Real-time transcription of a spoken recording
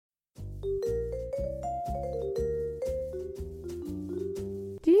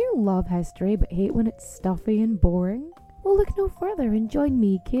you love history but hate when it's stuffy and boring? Well, look no further and join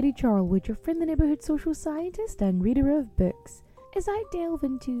me, Katie Charlwood, your friendly neighbourhood social scientist and reader of books, as I delve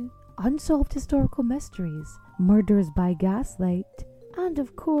into unsolved historical mysteries, murders by gaslight, and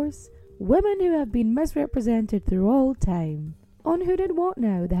of course, women who have been misrepresented through all time. On Who Did What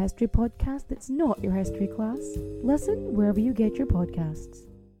Now, the history podcast that's not your history class. Listen wherever you get your podcasts.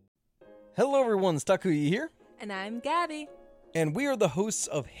 Hello everyone, Stakuyi here. And I'm Gabby. And we are the hosts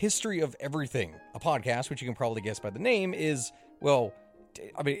of History of Everything, a podcast which you can probably guess by the name is, well,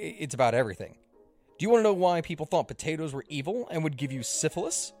 it's about everything. Do you want to know why people thought potatoes were evil and would give you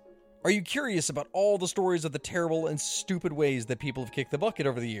syphilis? Are you curious about all the stories of the terrible and stupid ways that people have kicked the bucket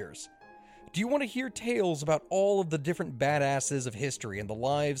over the years? Do you want to hear tales about all of the different badasses of history and the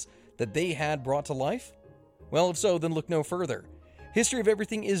lives that they had brought to life? Well, if so, then look no further. History of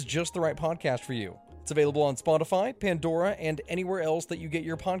Everything is just the right podcast for you. It's available on Spotify, Pandora, and anywhere else that you get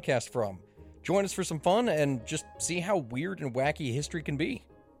your podcast from. Join us for some fun and just see how weird and wacky history can be.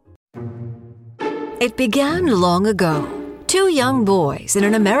 It began long ago. Two young boys in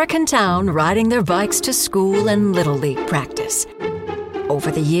an American town riding their bikes to school and Little League practice. Over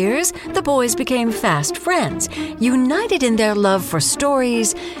the years, the boys became fast friends, united in their love for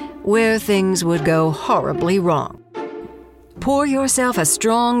stories where things would go horribly wrong. Pour yourself a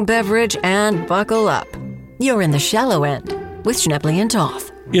strong beverage and buckle up. You're in the shallow end with Schnebley and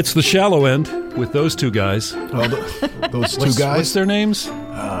Toth. It's the shallow end with those two guys. Oh, those two guys? What's their names?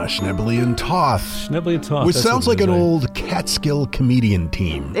 Schnebley and Toth. Schnebley and Toth. Which sounds like an old Catskill comedian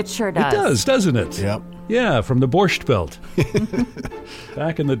team. It sure does. It does, doesn't it? Yep. Yeah, from the Borscht Belt.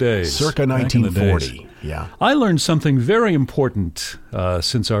 Back in the days. Circa 1940. Yeah. I learned something very important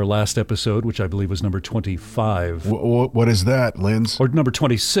since our last episode, which I believe was number 25. What is that, Linz? Or number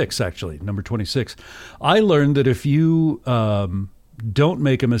 26, actually. Number 26. I learned that if you don't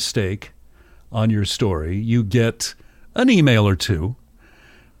make a mistake on your story, you get an email or two.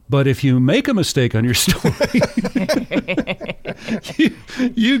 But if you make a mistake on your story,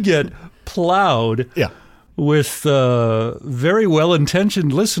 you get plowed with very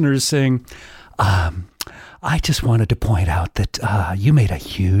well-intentioned listeners saying, I just wanted to point out that you made a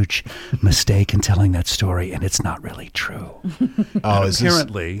huge mistake in telling that story, and it's not really true. Oh, is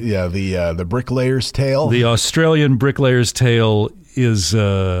apparently, the Bricklayer's Tale? The Australian Bricklayer's Tale is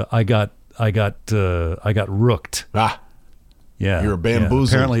I got rooked. Yeah, you're bamboozled.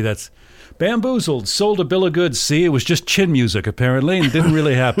 Yeah. Apparently that's bamboozled. Sold a bill of goods. See, it was just chin music apparently, and it didn't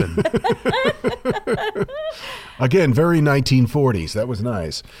really happen. Again, very 1940s. That was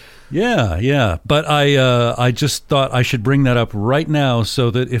nice. Yeah. But I just thought I should bring that up right now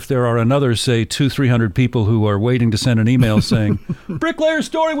so that if there are another, say, 200-300 people who are waiting to send an email saying, Bricklayer's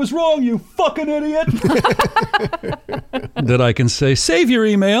story was wrong, you fucking idiot, that I can say, save your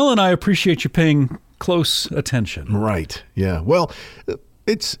email, and I appreciate you paying close attention. Right. Yeah. Well,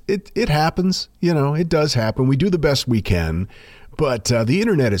 it happens. You know, it does happen. We do the best we can. But the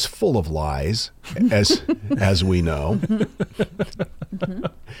internet is full of lies, as we know,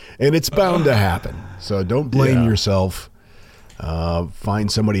 and it's bound to happen. So don't blame yourself.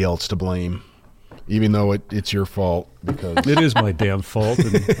 Find somebody else to blame, even though it's your fault. Because it is my damn fault,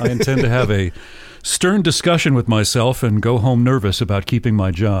 and I intend to have a stern discussion with myself and go home nervous about keeping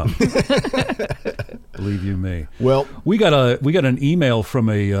my job. Believe you me. Well, we got an email from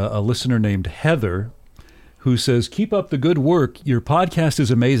a listener named Heather, who says, keep up the good work. Your podcast is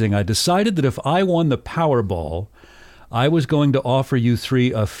amazing. I decided that if I won the Powerball, I was going to offer you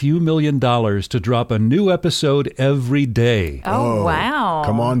three a few $1 million to drop a new episode every day. Oh, wow.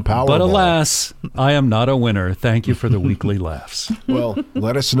 Come on, Powerball. But alas, I am not a winner. Thank you for the weekly laughs. Well,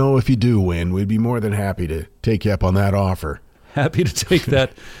 let us know if you do win. We'd be more than happy to take you up on that offer. Happy to take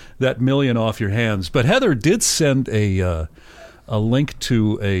that $1 million off your hands. But Heather did send a link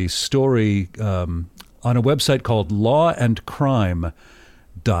to a story on a website called lawandcrime.com.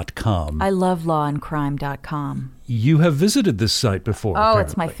 I love lawandcrime.com. You have visited this site before. Oh, apparently.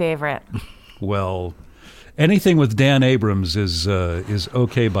 It's my favorite. Well, anything with Dan Abrams is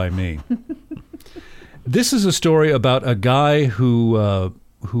okay by me. This is a story about a guy who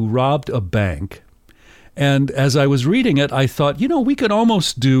robbed a bank. And as I was reading it, I thought, we could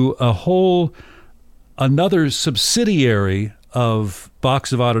almost do another subsidiary of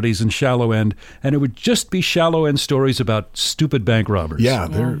Box of Oddities and Shallow End, and it would just be Shallow End stories about stupid bank robbers. Yeah,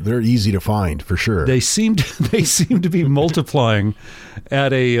 they're easy to find for sure. They seem to be multiplying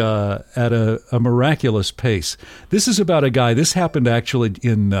at a miraculous pace. This is about a guy. This happened actually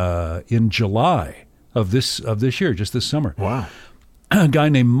in July of this year, just this summer. Wow. A guy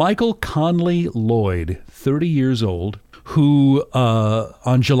named Michael Conley Lloyd, 30 years old, who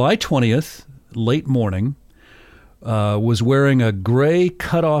on July 20th, late morning, was wearing a gray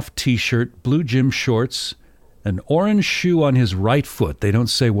cut-off T-shirt, blue gym shorts, an orange shoe on his right foot. They don't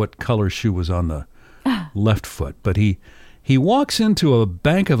say what color shoe was on the left foot, but he walks into a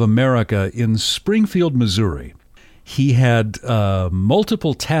Bank of America in Springfield, Missouri. He had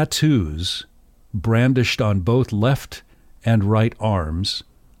multiple tattoos brandished on both left and right arms.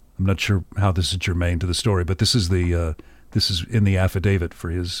 I'm not sure how this is germane to the story, but this is in the affidavit for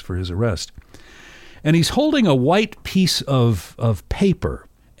his arrest. And he's holding a white piece of paper,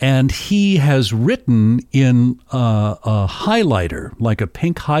 and he has written in a highlighter, like a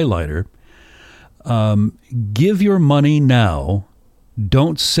pink highlighter, "Give your money now.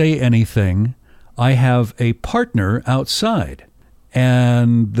 Don't say anything. I have a partner outside."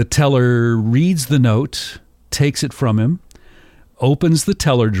 And the teller reads the note, takes it from him, opens the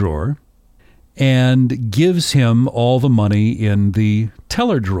teller drawer, and gives him all the money in the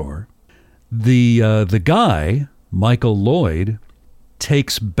teller drawer. The guy, Michael Lloyd,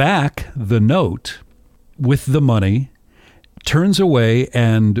 takes back the note with the money, turns away,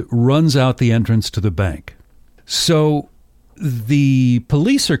 and runs out the entrance to the bank. So the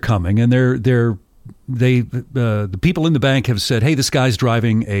police are coming, and the people in the bank have said, "Hey, this guy's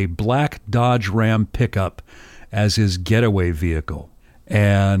driving a black Dodge Ram pickup as his getaway vehicle."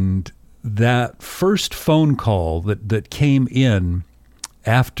 And that first phone call that came in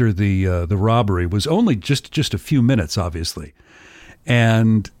after the robbery was only just a few minutes, obviously.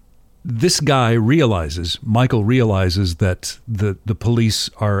 And this guy Michael realizes that the police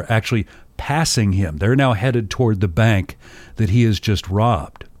are actually passing him. They're now headed toward the bank that he has just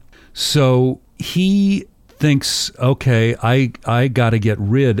robbed. So he thinks, okay, I got to get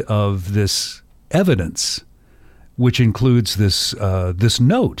rid of this evidence, which includes this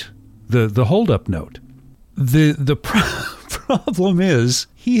note, the holdup note. The problem is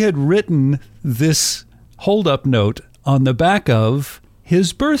he had written this holdup note on the back of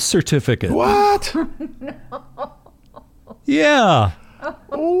his birth certificate. What? Yeah.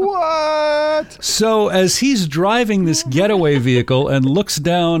 What? So as he's driving this getaway vehicle and looks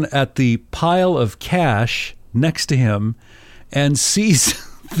down at the pile of cash next to him and sees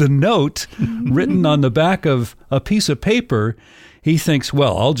the note written on the back of a piece of paper, he thinks,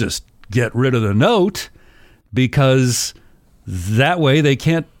 well, I'll just get rid of the note because that way they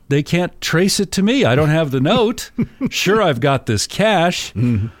can't trace it to me. I don't have the note. Sure, I've got this cash.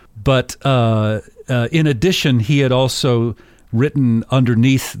 But in addition, he had also written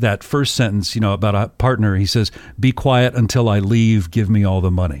underneath that first sentence, about a partner, he says, "Be quiet until I leave, give me all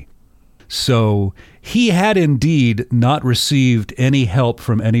the money." So he had indeed not received any help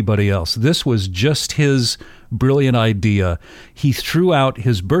from anybody else. This was just his brilliant idea. He threw out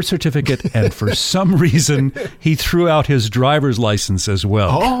his birth certificate, and for some reason, he threw out his driver's license as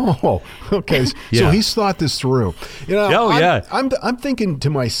well. Oh, okay. Yeah. So he's thought this through. Yeah. I'm thinking to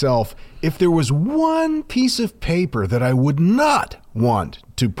myself, if there was one piece of paper that I would not want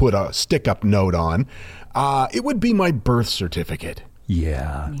to put a stick-up note on, it would be my birth certificate.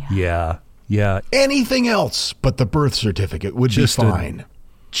 Yeah. Anything else but the birth certificate would Just be fine.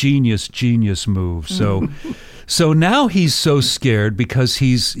 Genius move. So now he's so scared because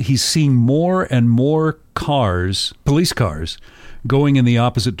he's seeing more and more police cars, going in the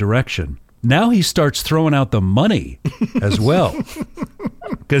opposite direction. Now he starts throwing out the money as well.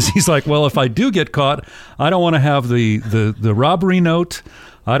 Because he's like, well, if I do get caught, I don't want to have the robbery note.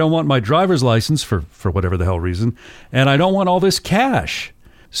 I don't want my driver's license for whatever the hell reason. And I don't want all this cash.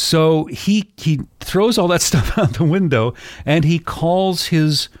 So he throws all that stuff out the window, and he calls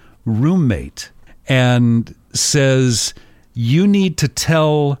his roommate and says, "You need to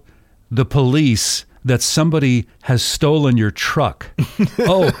tell the police that somebody has stolen your truck.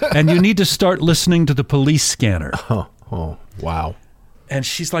 Oh, and you need to start listening to the police scanner." Oh, wow. And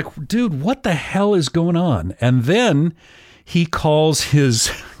she's like, "Dude, what the hell is going on?" And then he calls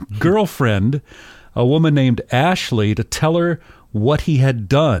his girlfriend, a woman named Ashley, to tell her what he had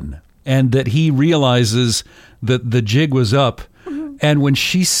done and that he realizes that the jig was up. And when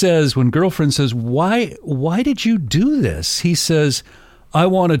girlfriend says, why did you do this? He says, "I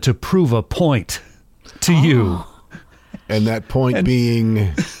wanted to prove a point to you." And that point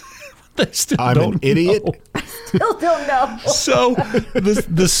being, I'm an idiot. Still don't know. So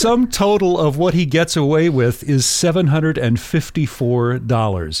the sum total of what he gets away with is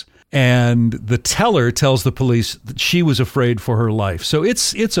 $754. And the teller tells the police that she was afraid for her life. So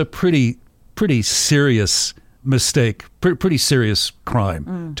it's a pretty serious mistake, pretty serious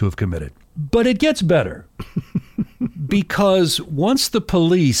crime to have committed. But it gets better because once the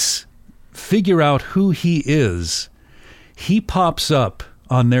police figure out who he is, he pops up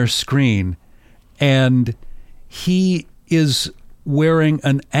on their screen, and he is wearing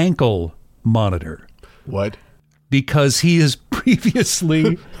an ankle monitor. What? Because he has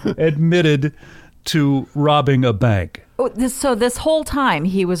previously admitted to robbing a bank. So this whole time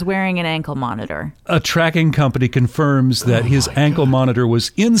he was wearing an ankle monitor. A tracking company confirms that his ankle monitor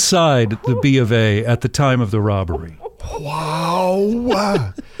was inside the B of A at the time of the robbery.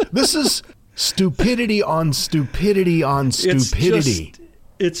 Wow. This is stupidity on stupidity on stupidity.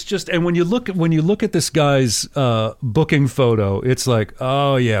 It's just, and when you look at this guy's booking photo, it's like,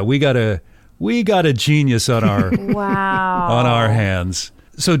 oh yeah, we got a genius on our Wow. on our hands.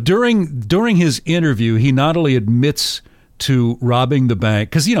 So during his interview, he not only admits to robbing the bank,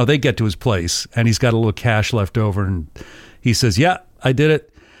 because they get to his place and he's got a little cash left over, and he says, "Yeah, I did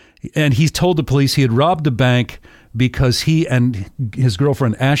it." And he's told the police he had robbed the bank because he and his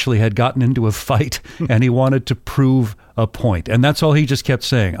girlfriend Ashley had gotten into a fight, and he wanted to prove a point. And that's all he just kept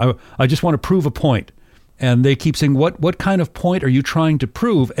saying. I just want to prove a point. And they keep saying, what kind of point are you trying to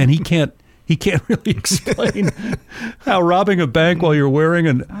prove? And he can't really explain how robbing a bank while you're wearing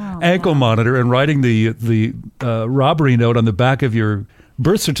an ankle monitor and writing the robbery note on the back of your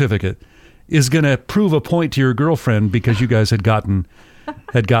birth certificate is going to prove a point to your girlfriend because you guys had gotten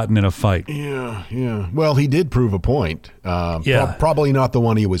in a fight. Yeah. Well, he did prove a point. Probably not the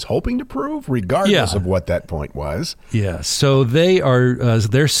one he was hoping to prove, regardless of what that point was. Yeah. So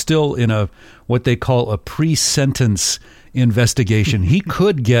they're still in what they call a pre-sentence investigation. He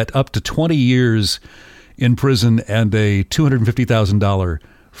could get up to 20 years in prison and a $250,000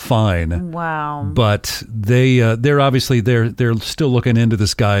 fine. Wow. But they're obviously they're still looking into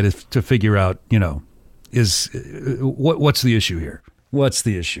this guy to figure out, what's the issue here? What's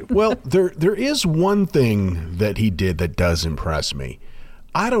the issue? Well, there is one thing that he did that does impress me.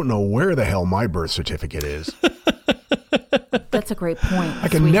 I don't know where the hell my birth certificate is. That's a great point. I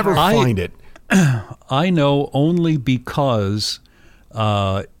can never find it. I know only because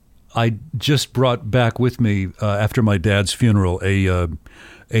I just brought back with me after my dad's funeral a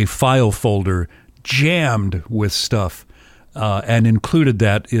file folder jammed with stuff, and included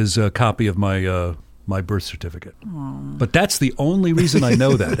that is a copy of my birth certificate. But that's the only reason I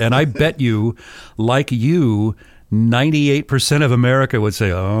know that. And I bet you, like you, 98% of America would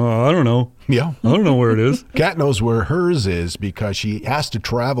say, "Oh, I don't know. Yeah. I don't know where it is." Kat knows where hers is because she has to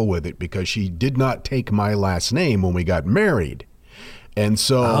travel with it because she did not take my last name when we got married. And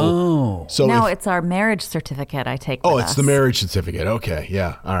so, it's our marriage certificate I take with it's us. the marriage certificate. Okay.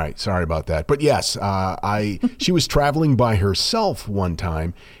 Yeah. All right. Sorry about that. But yes, she was traveling by herself one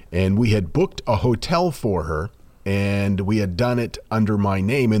time, and we had booked a hotel for her, and we had done it under my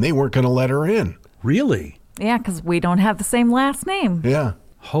name, and they weren't going to let her in. Really? Yeah, because we don't have the same last name. Yeah.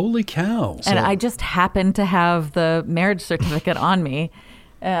 Holy cow. And I just happen to have the marriage certificate on me.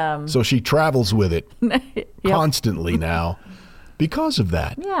 So she travels with it constantly now because of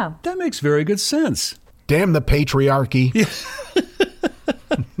that. Yeah. That makes very good sense. Damn the patriarchy.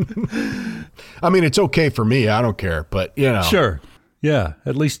 I mean, it's okay for me. I don't care, but Sure. Yeah.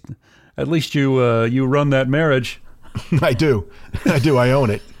 At least you run that marriage. I do. I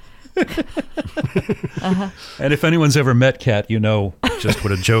own it. And if anyone's ever met Kat, you know just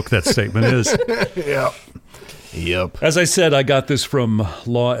what a joke that statement is. Yep. As I said, I got this from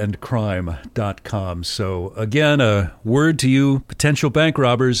lawandcrime.com. So again, a word to you potential bank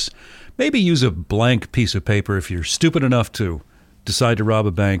robbers. Maybe use a blank piece of paper if you're stupid enough to decide to rob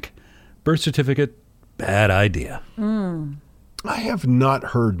a bank. Birth certificate, bad idea. I have not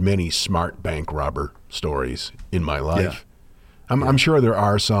heard many smart bank robber stories in my life. I'm sure there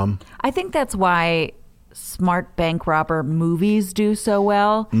are some. I think that's why smart bank robber movies do so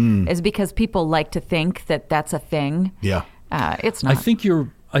well, is because people like to think that that's a thing. Yeah. It's not. I think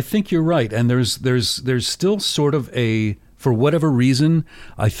you're right. And there's still sort of for whatever reason,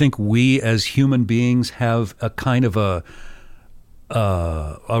 I think we as human beings have a kind of a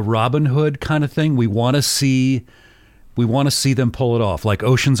Robin Hood kind of thing. We want to see them pull it off, like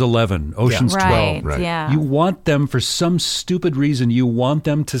Ocean's 11, Ocean's 12. Right. Yeah. You want them, for some stupid reason, you want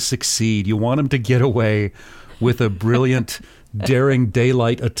them to succeed. You want them to get away with a brilliant, daring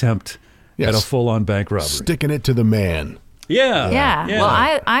daylight attempt at a full-on bank robbery. Sticking it to the man. Yeah.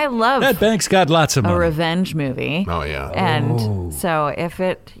 Well, I love that bank's got lots of money. A revenge movie. Oh, yeah. And so if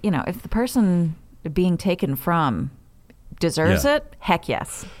the person being taken from deserves it, heck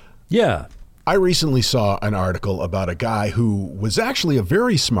yes. Yeah. I recently saw an article about a guy who was actually a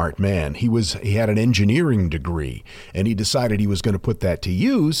very smart man. He had an engineering degree, and he decided he was going to put that to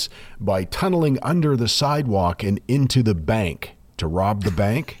use by tunneling under the sidewalk and into the bank to rob the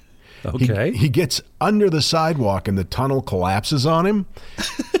bank. Okay. He gets under the sidewalk and the tunnel collapses on him.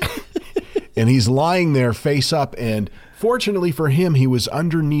 And he's lying there face up. And fortunately for him, he was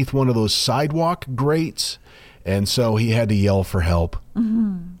underneath one of those sidewalk grates. And so he had to yell for help.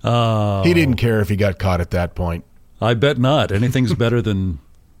 Oh. He didn't care if he got caught at that point. I bet not. Anything's better than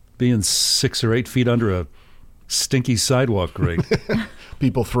being 6 or 8 feet under a stinky sidewalk grate.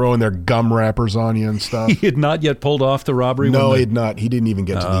 People throwing their gum wrappers on you and stuff. He had not yet pulled off the robbery? No, he had not. He didn't even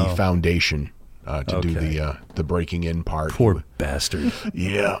get to the foundation to do Okay. the breaking in part. Poor bastard.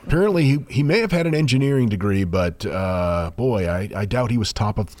 Yeah. Apparently, he may have had an engineering degree, but boy, I doubt he was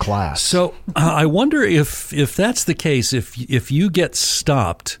top of class. So I wonder if that's the case, if you get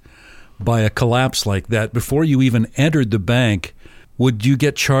stopped by a collapse like that before you even entered the bank, would you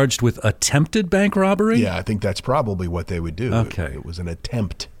get charged with attempted bank robbery? Yeah, I think that's probably what they would do. Okay. It was an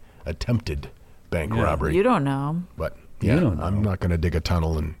attempted bank robbery. You don't know. But You yeah, don't know. I'm not going to dig a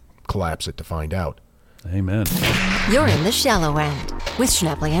tunnel and collapse it to find out. Amen. You're in the shallow end with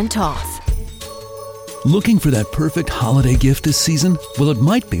Schnebley and Toth. Looking for that perfect holiday gift this season? Well, it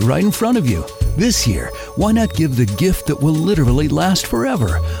might be right in front of you. This year, why not give the gift that will literally last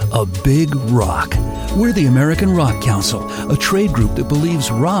forever? A big rock. We're the American Rock Council, a trade group that believes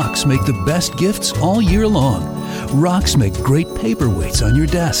rocks make the best gifts all year long. Rocks make great paperweights on your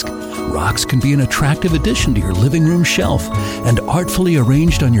desk. Rocks can be an attractive addition to your living room shelf, and artfully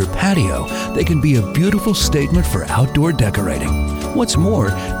arranged on your patio, they can be a beautiful statement for outdoor decorating. What's more,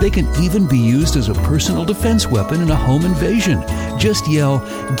 they can even be used as a personal defense weapon in a home invasion. Just yell,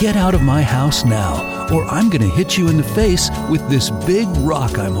 "Get out of my house now," or "I'm going to hit you in the face with this big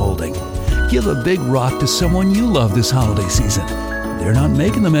rock I'm holding." Give a big rock to someone you love this holiday season. They're not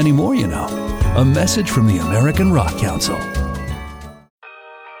making them anymore, you know. A message from the American Rock Council.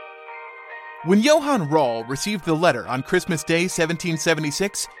 When Johann Rall received the letter on Christmas Day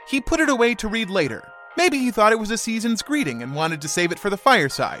 1776, he put it away to read later. Maybe he thought it was a season's greeting and wanted to save it for the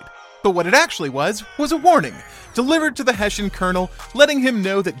fireside. But what it actually was a warning, delivered to the Hessian colonel, letting him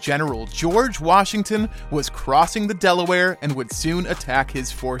know that General George Washington was crossing the Delaware and would soon attack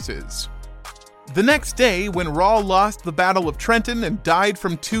his forces. The next day, when Rall lost the Battle of Trenton and died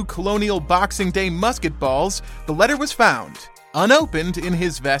from 2 colonial Boxing Day musket balls, the letter was found, unopened, in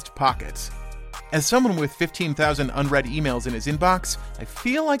his vest pocket. As someone with 15,000 unread emails in his inbox, I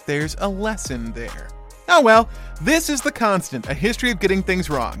feel like there's a lesson there. Oh well, this is The Constant, a history of getting things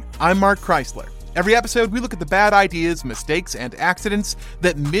wrong. I'm Mark Chrysler. Every episode, we look at the bad ideas, mistakes, and accidents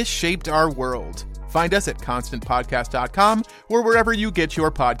that misshaped our world. Find us at constantpodcast.com or wherever you get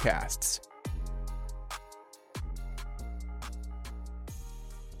your podcasts.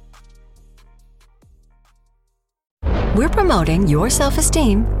 We're promoting your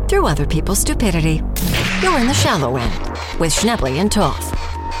self-esteem through other people's stupidity. You're in the shallow end with Schnebley and Toth.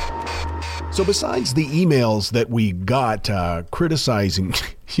 So besides the emails that we got criticizing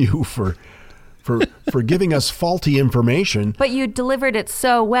you for giving us faulty information, But you delivered it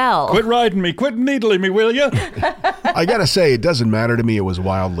so well. Quit riding me. Quit needling me, will you? I got to say, it doesn't matter to me. It was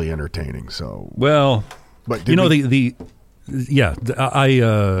wildly entertaining. So, Well, but you know,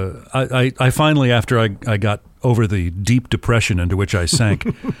 I finally, after I got over the deep depression into which I sank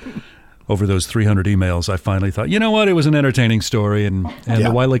over those 300 emails, I finally thought, you know what? It was an entertaining story, and Yeah. the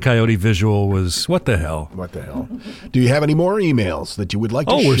Wile E. Coyote visual was, what the hell? What the hell? Do you have any more emails that you would like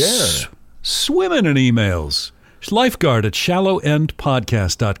to We're share? swimming in emails. Lifeguard at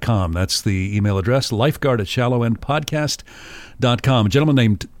shallowendpodcast.com. That's the email address, lifeguard at shallowendpodcast.com. A gentleman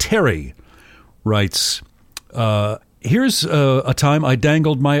named Terry writes, here's a time I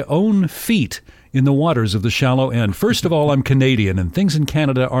dangled my own feet in the waters of the shallow end. First of all, I'm Canadian, and things in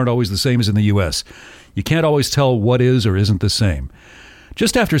Canada aren't always the same as in the U.S. You can't always tell what is or isn't the same.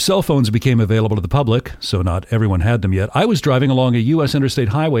 Just after cell phones became available to the public, so not everyone had them yet, I was driving along a U.S. interstate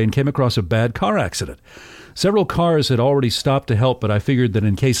highway and came across a bad car accident. Several cars had already stopped to help, but I figured that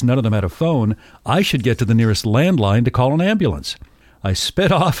in case none of them had a phone, I should get to the nearest landline to call an ambulance. I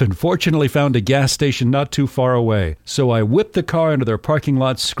sped off and fortunately found a gas station not too far away. So I whipped the car into their parking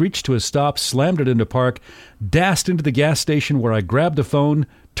lot, screeched to a stop, slammed it into park, dashed into the gas station where I grabbed the phone,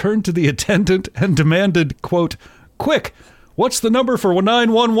 turned to the attendant, and demanded, quote, "Quick, what's the number for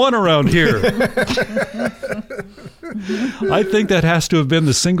 911 around here?" I think that has to have been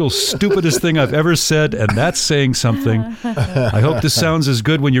the single stupidest thing I've ever said, and that's saying something. I hope this sounds as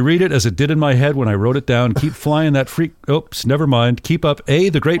good when you read it as it did in my head when I wrote it down. Keep flying that freak. Oops, never mind. Keep up A,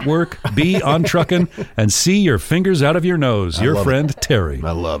 the great work, B, on trucking, and C, your fingers out of your nose. Your friend, Terry.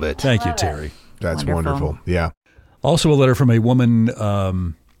 I love it. Thank you, Terry. That's Wonderful. wonderful. Yeah. Also a letter from a woman,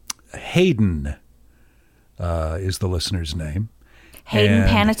 Hayden is the listener's name. Hayden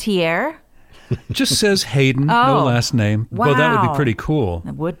Panettiere? Just says Hayden, no last name. Wow. Well, that would be pretty cool.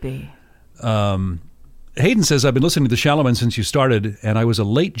 It would be. Hayden says, I've been listening to the Shallowmen since you started, and I was a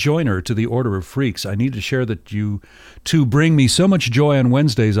late joiner to the Order of Freaks. I need to share that you two bring me so much joy on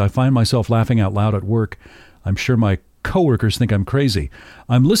Wednesdays, I find myself laughing out loud at work. I'm sure my coworkers think I'm crazy.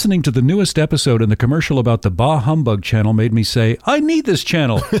 I'm listening to the newest episode, and the commercial about the Bah Humbug channel made me say, I need this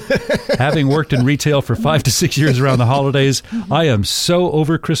channel. Having worked in retail for 5 to 6 years around the holidays, I am so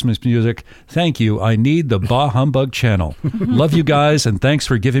over Christmas music. Thank you. I need the Bah Humbug channel. Love you guys, and thanks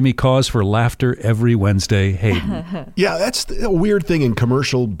for giving me cause for laughter every Wednesday. Hayden. Yeah, that's a weird thing in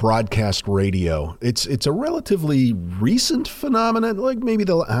commercial broadcast radio. It's a relatively recent phenomenon, like maybe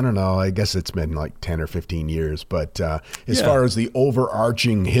I don't know, I guess it's been like 10 or 15 years, but as far as the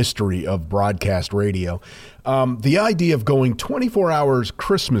overarching history of broadcast radio, the idea of going 24 hours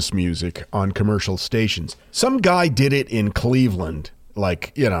Christmas music on commercial stations. Some guy did it in Cleveland,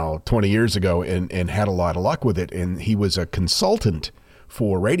 20 years ago and had a lot of luck with it. And he was a consultant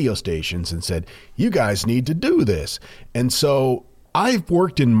for radio stations and said, you guys need to do this. And so I've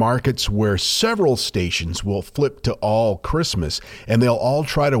worked in markets where several stations will flip to all Christmas, and they'll all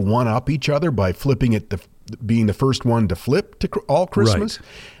try to one-up each other by flipping it being the first one to flip to all Christmas.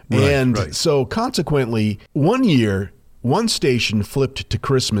 Right. So consequently, one year, one station flipped to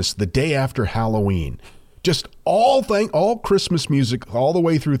Christmas the day after Halloween. Just all Christmas music all the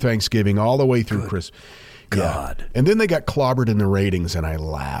way through Thanksgiving, all the way through Christmas. God. Yeah. And then they got clobbered in the ratings, and I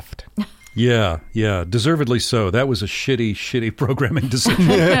laughed. Yeah, deservedly so. That was a shitty programming decision.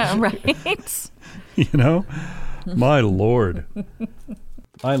 Yeah, right. My Lord.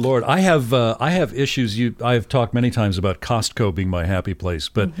 My Lord, I have issues. I have talked many times about Costco being my happy place,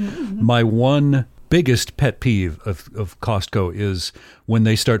 but my one biggest pet peeve of Costco is when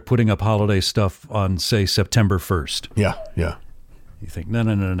they start putting up holiday stuff on, say, September 1st. Yeah. You think, no,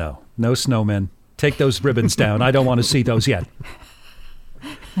 no snowmen. Take those ribbons down. I don't want to see those yet.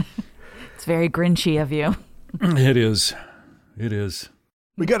 It's very Grinchy of you. It is.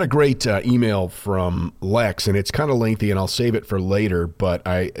 We got a great email from Lex, and it's kind of lengthy, and I'll save it for later, but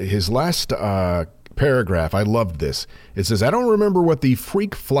his last paragraph, I loved this. It says, I don't remember what the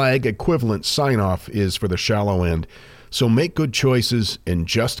freak flag equivalent sign-off is for the shallow end, so make good choices and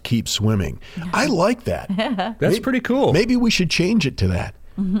just keep swimming. I like that. That's pretty cool. Maybe we should change it to that.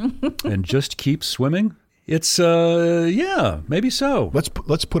 And just keep swimming? It's, maybe so.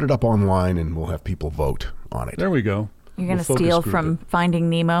 Let's put it up online, and we'll have people vote on it. There we go. You're going to steal from Finding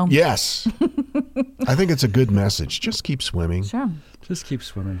Nemo? Yes. I think it's a good message. Just keep swimming. Sure. Just keep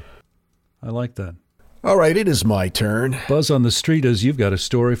swimming. I like that. All right, it is my turn. Buzz on the street as you've got a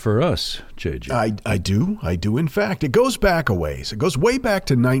story for us, JJ. I do. In fact, it goes back a ways. It goes way back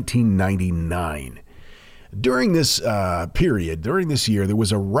to 1999. During this year, there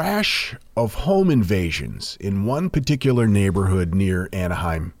was a rash of home invasions in one particular neighborhood near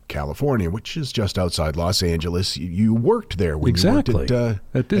Anaheim, California, which is just outside Los Angeles. You worked there when you worked at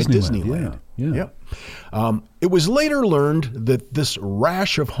Disneyland. Yeah. It was later learned that this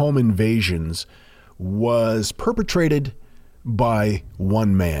rash of home invasions was perpetrated by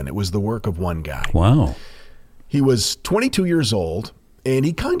one man. It was the work of one guy. Wow. He was 22 years old. And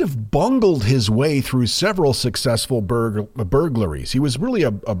he kind of bungled his way through several successful burglaries. He was really a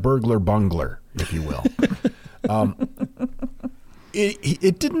burglar bungler, if you will.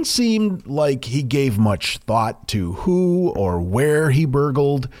 It didn't seem like he gave much thought to who or where he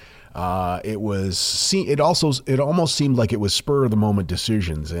burgled. It almost seemed like it was spur of the moment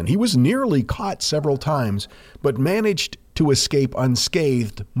decisions. And he was nearly caught several times, but managed to escape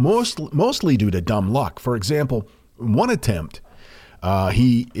unscathed, mostly due to dumb luck. For example, one attempt.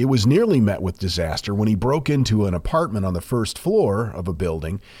 It was nearly met with disaster when he broke into an apartment on the first floor of a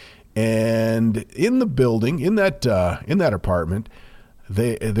building, and in that apartment,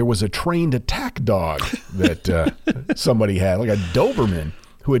 there was a trained attack dog that somebody had, like a Doberman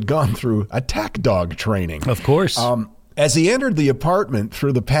who had gone through attack dog training. Of course. As he entered the apartment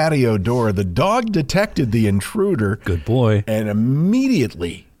through the patio door, the dog detected the intruder. Good boy. And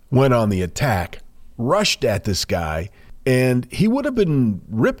immediately went on the attack, rushed at this guy. And he would have been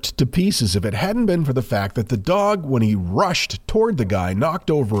ripped to pieces if it hadn't been for the fact that the dog, when he rushed toward the guy, knocked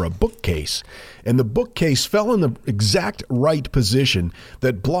over a bookcase. And the bookcase fell in the exact right position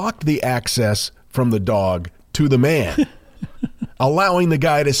that blocked the access from the dog to the man, allowing the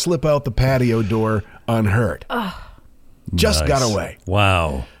guy to slip out the patio door unhurt. Just got away.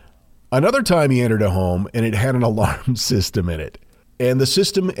 Wow. Another time he entered a home, and it had an alarm system in it. And the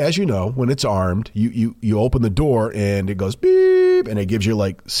system, as you know, when it's armed, you open the door and it goes beep, and it gives you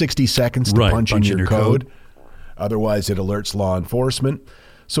like 60 seconds to punch in your code. Otherwise, it alerts law enforcement.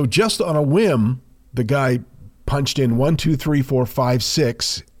 So just on a whim, the guy punched in 1, 2, 3, 4, 5,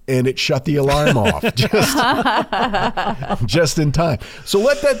 6, and it shut the alarm off just in time. So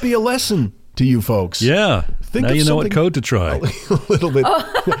let that be a lesson to you folks. Yeah. Think now of you know what something code to try. A little bit.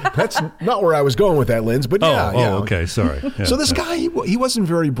 That's not where I was going with that, Linz, but yeah. Okay, sorry. Yeah, so this guy, he wasn't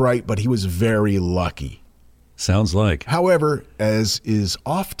very bright, but he was very lucky. Sounds like. However, as is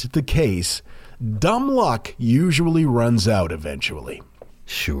oft the case, dumb luck usually runs out eventually.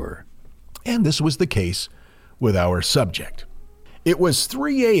 Sure. And this was the case with our subject. It was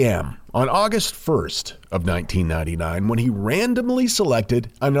 3 a.m. on August 1st of 1999 when he randomly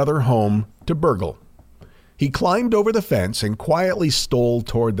selected another home to burgle. He climbed over the fence and quietly stole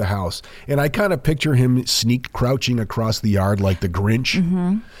toward the house. And I kind of picture him crouching across the yard like the Grinch.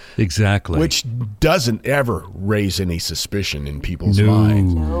 Mm-hmm. Exactly. Which doesn't ever raise any suspicion in people's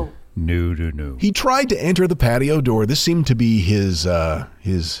minds. No. He tried to enter the patio door. This seemed to be his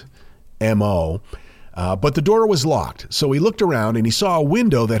M.O., but the door was locked. So he looked around and he saw a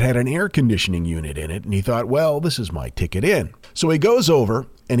window that had an air conditioning unit in it. And he thought, well, this is my ticket in. So he goes over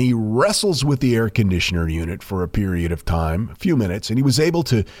and he wrestles with the air conditioner unit for a period of time, a few minutes, and he was able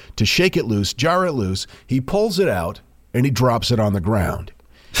to shake it loose, jar it loose. He pulls it out and he drops it on the ground.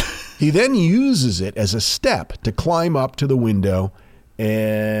 He then uses it as a step to climb up to the window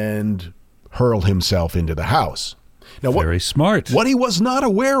and hurl himself into the house. Now, very smart. What he was not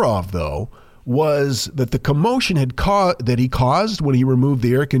aware of, though, was that the commotion that he caused when he removed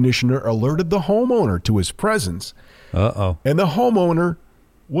the air conditioner alerted the homeowner to his presence. Uh-oh. And the homeowner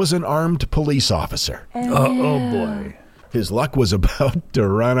was an armed police officer. Oh, boy. His luck was about to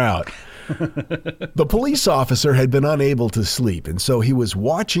run out. The police officer had been unable to sleep, and so he was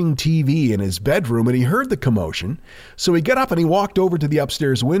watching TV in his bedroom, and he heard the commotion. So he got up and he walked over to the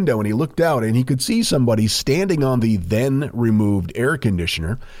upstairs window, and he looked out, and he could see somebody standing on the then removed air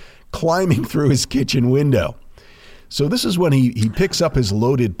conditioner, climbing through his kitchen window. So this is when he picks up his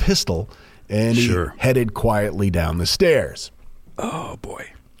loaded pistol, and he headed quietly down the stairs. Oh,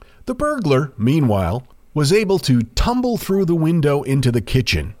 boy. The burglar, meanwhile, was able to tumble through the window into the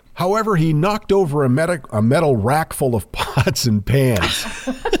kitchen. However, he knocked over a metal rack full of pots and pans.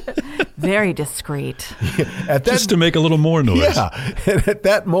 Very discreet. Just to make a little more noise. Yeah. And at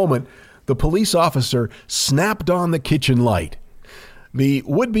that moment, the police officer snapped on the kitchen light. The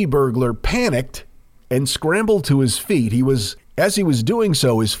would-be burglar panicked and scrambled to his feet. As he was doing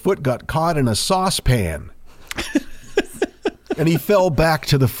so, his foot got caught in a saucepan. And he fell back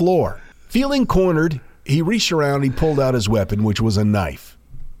to the floor. Feeling cornered, he reached around, he pulled out his weapon, which was a knife.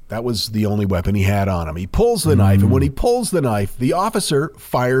 That was the only weapon he had on him. He pulls the knife, and when he pulls the knife, the officer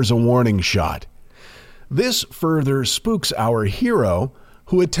fires a warning shot. This further spooks our hero,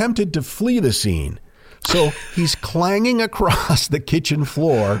 who attempted to flee the scene. So he's clanging across the kitchen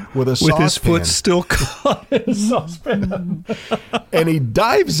floor with a saucepan. With his foot still caught in a saucepan. And he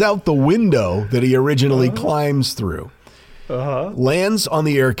dives out the window that he originally climbs through. Lands on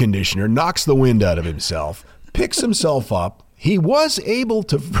the air conditioner, knocks the wind out of himself, picks himself up. He was able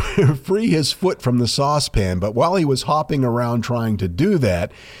to free his foot from the saucepan, but while he was hopping around trying to do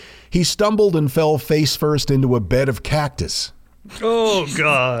that, he stumbled and fell face first into a bed of cactus. Oh,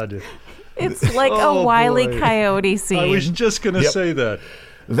 God. It's like a Wile E. Coyote scene. I was just going to say that.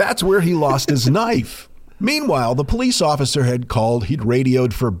 That's where he lost his knife. Meanwhile, the police officer he'd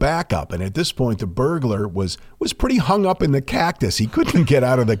radioed for backup, and at this point, the burglar was pretty hung up in the cactus. He couldn't get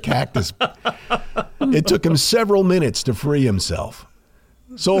out of the cactus. It took him several minutes to free himself.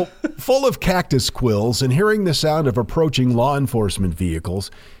 So, full of cactus quills and hearing the sound of approaching law enforcement vehicles,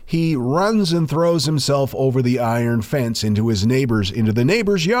 he runs and throws himself over the iron fence into the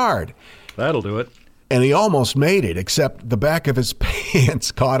neighbor's yard. That'll do it. And he almost made it, except the back of his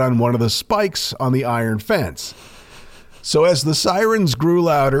pants caught on one of the spikes on the iron fence. So as the sirens grew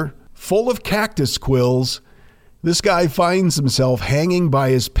louder, full of cactus quills, this guy finds himself hanging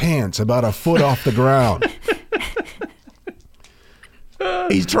by his pants about a foot off the ground.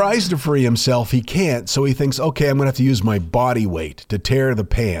 He tries to free himself. He can't, so he thinks, okay, I'm going to have to use my body weight to tear the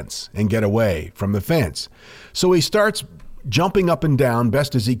pants and get away from the fence. So he starts jumping up and down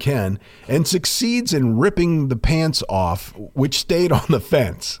best as he can and succeeds in ripping the pants off, which stayed on the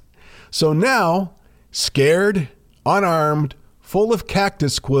fence. So now, scared, unarmed, full of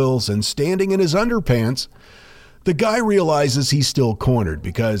cactus quills and standing in his underpants, the guy realizes he's still cornered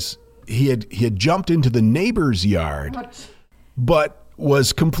because he had jumped into the neighbor's yard, but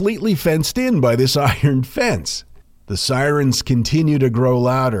was completely fenced in by this iron fence. The sirens continue to grow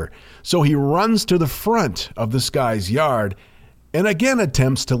louder, so he runs to the front of this guy's yard and again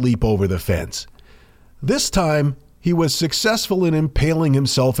attempts to leap over the fence. This time, he was successful in impaling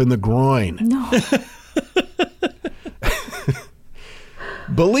himself in the groin. No.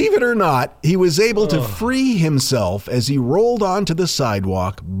 Believe it or not, he was able to free himself as he rolled onto the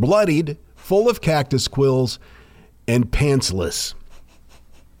sidewalk, bloodied, full of cactus quills, and pantsless.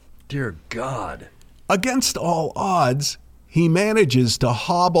 Dear God. Against all odds, he manages to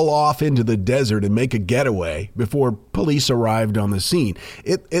hobble off into the desert and make a getaway before police arrived on the scene.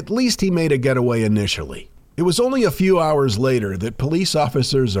 At least he made a getaway initially. It was only a few hours later that police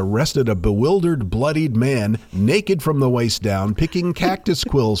officers arrested a bewildered, bloodied man, naked from the waist down, picking cactus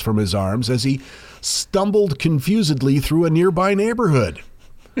quills from his arms as he stumbled confusedly through a nearby neighborhood.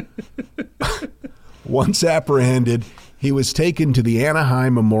 Once apprehended, he was taken to the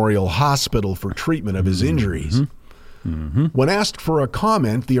Anaheim Memorial Hospital for treatment of his injuries. When asked for a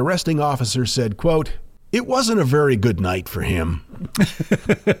comment, the arresting officer said, quote, "It wasn't a very good night for him."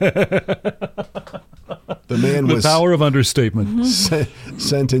 The man was the power of understatement.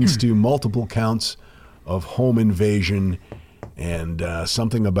 Sentenced to multiple counts of home invasion and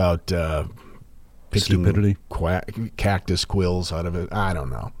something about picking stupidity, cactus quills out of it. I don't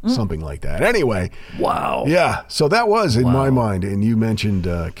know, something like that. Anyway, wow. Yeah, so that was in my mind. And you mentioned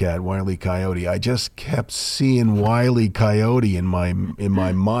Cat Wile E. Coyote. I just kept seeing Wile E. Coyote in my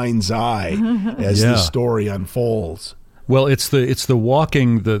mind's eye as the story unfolds. Well, it's the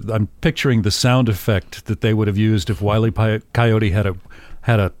walking. I'm picturing the sound effect that they would have used if Wile E. Coyote had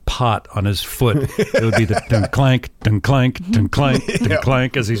a pot on his foot. It would be the dun clank, dun clank, dun clank, dun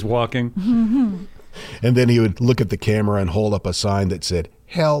clank as he's walking. And then he would look at the camera and hold up a sign that said,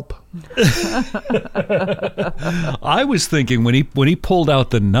 "Help." I was thinking when he pulled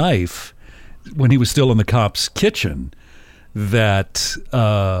out the knife, when he was still in the cop's kitchen, that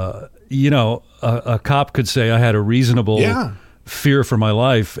a cop could say, "I had a reasonable fear for my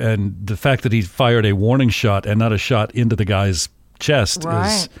life," and the fact that he fired a warning shot and not a shot into the guy's chest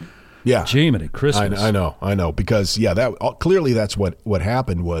is, Jiminy Christmas. I know, because that clearly that's what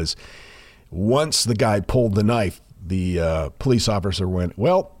happened was once the guy pulled the knife, the police officer went,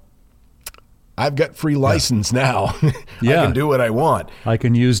 "Well, I've got free license now. I can do what I want. I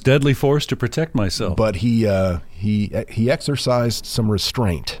can use deadly force to protect myself." But he exercised some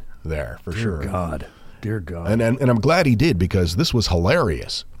restraint there for sure. Dear God. And I'm glad he did, because this was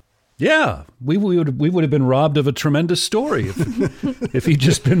hilarious. Yeah, we would have been robbed of a tremendous story if he'd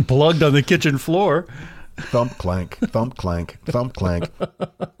just been plugged on the kitchen floor. Thump clank, thump clank, thump clank.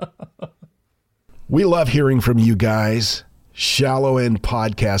 We love hearing from you guys.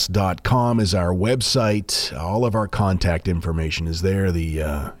 ShallowEndPodcast.com is our website. All of our contact information is there.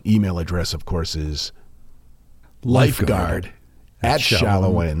 The email address, of course, is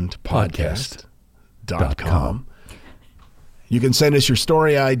lifeguard@shallowendpodcast.com. You can send us your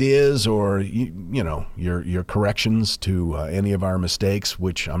story ideas or your corrections to any of our mistakes,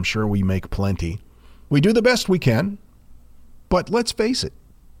 which I'm sure we make plenty. We do the best we can, but let's face it,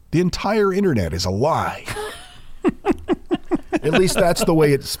 the entire internet is a lie. At least that's the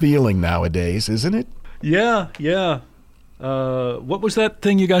way it's feeling nowadays, isn't it? Yeah. What was that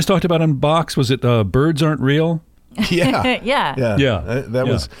thing you guys talked about on Box? Was it birds aren't real? Yeah. Yeah.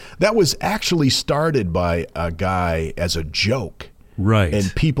 That was actually started by a guy as a joke. Right.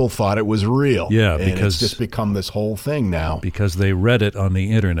 And people thought it was real. Yeah, and because it's just become this whole thing now. Because they read it on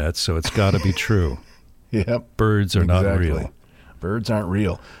the internet, so it's got to be true. Yep. Birds are not real. Birds aren't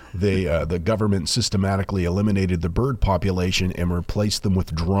real. The government systematically eliminated the bird population and replaced them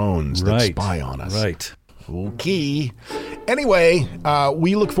with drones that spy on us. Right. Okay. Anyway,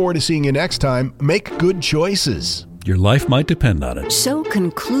 we look forward to seeing you next time. Make good choices. Your life might depend on it. So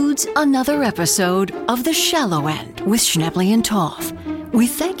concludes another episode of The Shallow End with Schnebley and Toff. We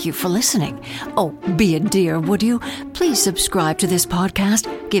thank you for listening. Oh, be a dear, would you? Please subscribe to this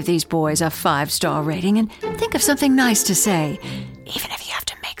podcast, give these boys a 5-star rating, and think of something nice to say, even if you have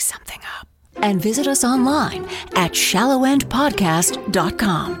to make something up. And visit us online at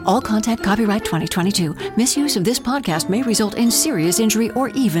shallowendpodcast.com. All content copyright 2022. Misuse of this podcast may result in serious injury or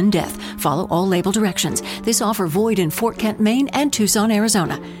even death. Follow all label directions. This offer void in Fort Kent, Maine and Tucson,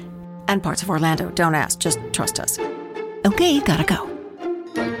 Arizona. And parts of Orlando. Don't ask, just trust us. Okay, gotta go.